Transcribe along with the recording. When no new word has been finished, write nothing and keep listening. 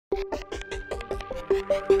When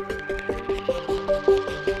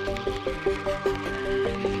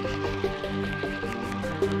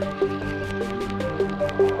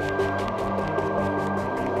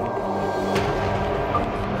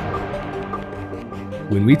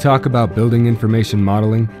we talk about building information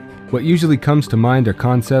modeling, what usually comes to mind are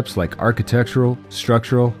concepts like architectural,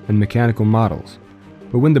 structural, and mechanical models.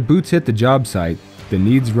 But when the boots hit the job site, the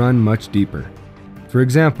needs run much deeper. For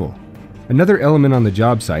example, another element on the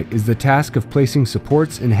job site is the task of placing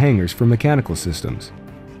supports and hangers for mechanical systems.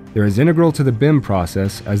 They're as integral to the BIM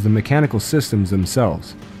process as the mechanical systems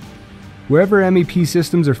themselves. Wherever MEP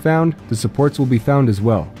systems are found, the supports will be found as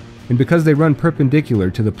well. And because they run perpendicular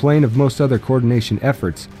to the plane of most other coordination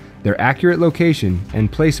efforts, their accurate location and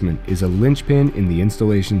placement is a linchpin in the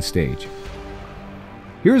installation stage.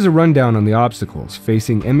 Here's a rundown on the obstacles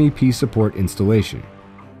facing MEP support installation.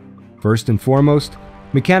 First and foremost,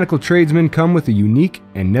 mechanical tradesmen come with a unique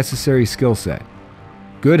and necessary skill set.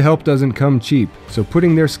 Good help doesn't come cheap, so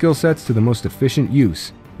putting their skill sets to the most efficient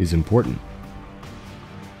use is important.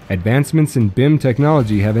 Advancements in BIM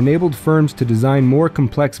technology have enabled firms to design more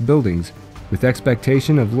complex buildings with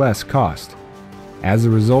expectation of less cost. As a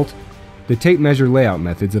result, the tape measure layout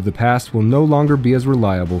methods of the past will no longer be as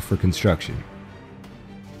reliable for construction.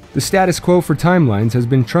 The status quo for timelines has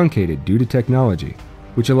been truncated due to technology,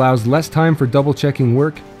 which allows less time for double-checking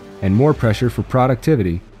work and more pressure for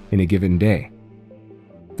productivity in a given day.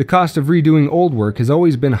 The cost of redoing old work has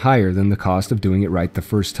always been higher than the cost of doing it right the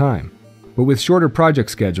first time. But with shorter project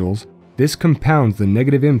schedules, this compounds the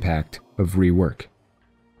negative impact of rework.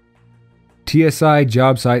 TSI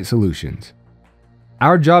JOB-Site Solutions.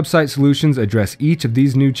 Our job site solutions address each of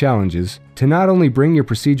these new challenges to not only bring your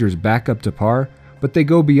procedures back up to par, but they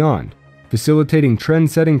go beyond, facilitating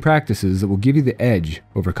trend-setting practices that will give you the edge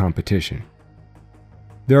over competition.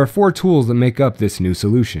 There are 4 tools that make up this new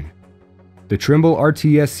solution. The Trimble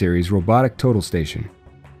RTS Series Robotic Total Station.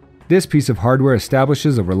 This piece of hardware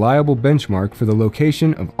establishes a reliable benchmark for the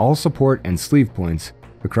location of all support and sleeve points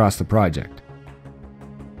across the project.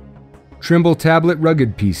 Trimble Tablet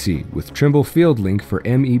Rugged PC with Trimble Field Link for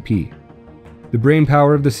MEP. The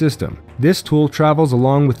brainpower of the system, this tool travels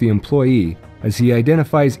along with the employee as he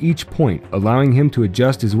identifies each point, allowing him to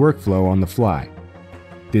adjust his workflow on the fly.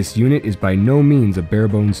 This unit is by no means a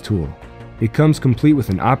bare-bones tool. It comes complete with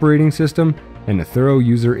an operating system and a thorough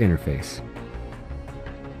user interface.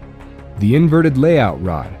 The Inverted Layout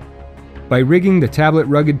Rod. By rigging the Tablet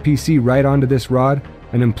Rugged PC right onto this rod,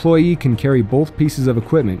 an employee can carry both pieces of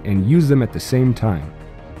equipment and use them at the same time.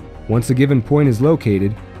 Once a given point is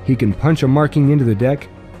located, he can punch a marking into the deck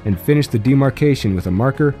and finish the demarcation with a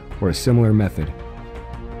marker or a similar method.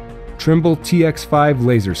 Trimble TX5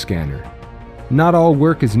 Laser Scanner. Not all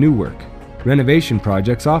work is new work. Renovation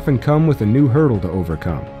projects often come with a new hurdle to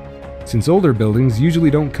overcome. Since older buildings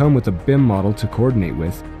usually don't come with a BIM model to coordinate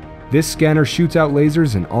with, this scanner shoots out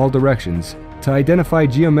lasers in all directions to identify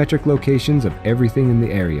geometric locations of everything in the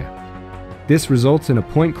area. This results in a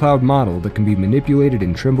point cloud model that can be manipulated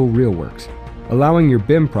in Trimble RealWorks, allowing your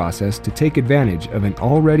BIM process to take advantage of an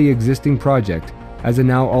already existing project as a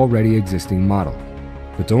now already existing model.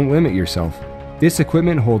 But don't limit yourself. This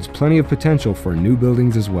equipment holds plenty of potential for new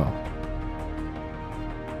buildings as well.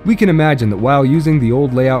 We can imagine that while using the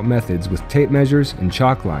old layout methods with tape measures and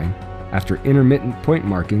chalk line, after intermittent point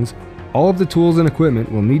markings, all of the tools and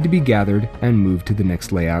equipment will need to be gathered and moved to the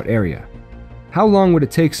next layout area. How long would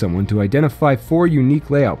it take someone to identify 4 unique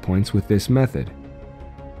layout points with this method?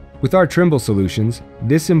 With our Trimble solutions,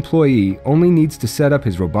 this employee only needs to set up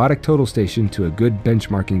his robotic total station to a good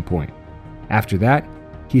benchmarking point. After that,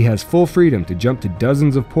 he has full freedom to jump to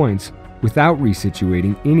dozens of points without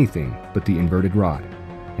resituating anything but the inverted rod.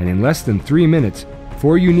 And in less than 3 minutes,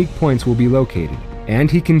 4 unique points will be located,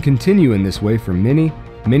 and he can continue in this way for many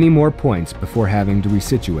more points before having to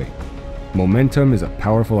resituate. Momentum is a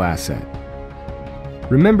powerful asset.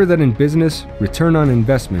 Remember that in business, return on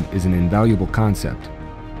investment is an invaluable concept,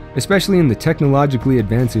 especially in the technologically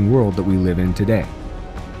advancing world that we live in today.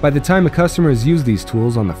 By the time a customer has used these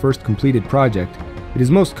tools on the first completed project, it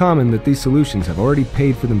is most common that these solutions have already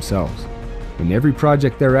paid for themselves, and every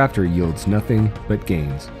project thereafter yields nothing but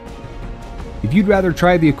gains. If you'd rather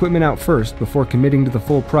try the equipment out first before committing to the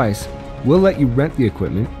full price, we'll let you rent the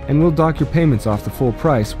equipment and we'll dock your payments off the full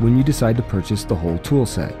price when you decide to purchase the whole tool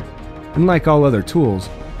set. And like all other tools,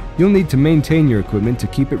 you'll need to maintain your equipment to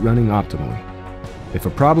keep it running optimally. If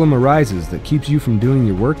a problem arises that keeps you from doing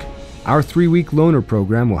your work, our 3-week loaner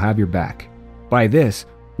program will have your back. By this,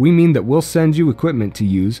 we mean that we'll send you equipment to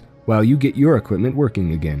use while you get your equipment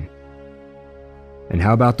working again. And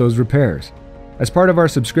how about those repairs? As part of our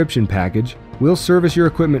subscription package, We'll service your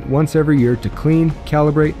equipment once every year to clean,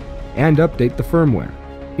 calibrate, and update the firmware.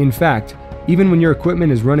 In fact, even when your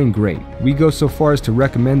equipment is running great, we go so far as to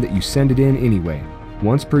recommend that you send it in anyway,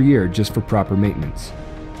 once per year just for proper maintenance.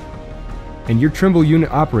 And your Trimble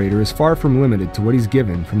unit operator is far from limited to what he's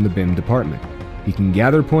given from the BIM department. He can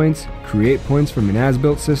gather points, create points from an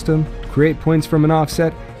as-built system, create points from an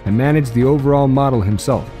offset, and manage the overall model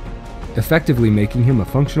himself, effectively making him a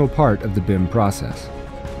functional part of the BIM process.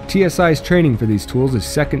 TSI's training for these tools is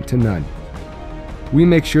second to none. We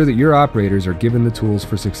make sure that your operators are given the tools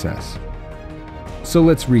for success. So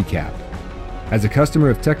let's recap. As a customer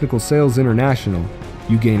of Technical Sales International,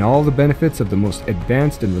 you gain all the benefits of the most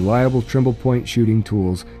advanced and reliable Trimble point shooting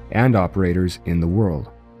tools and operators in the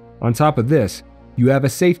world. On top of this, you have a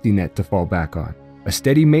safety net to fall back on, a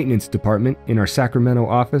steady maintenance department in our Sacramento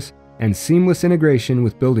office, and seamless integration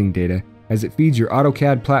with building data as it feeds your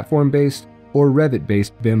AutoCAD platform-based or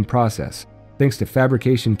Revit-based BIM process, thanks to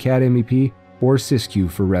Fabrication CADmep or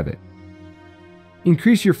SysQ for Revit.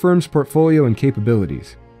 Increase your firm's portfolio and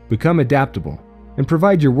capabilities, become adaptable, and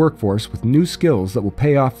provide your workforce with new skills that will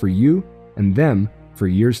pay off for you and them for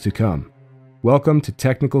years to come. Welcome to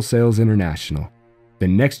Technical Sales International, the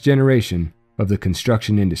next generation of the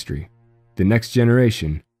construction industry, the next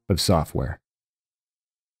generation of software.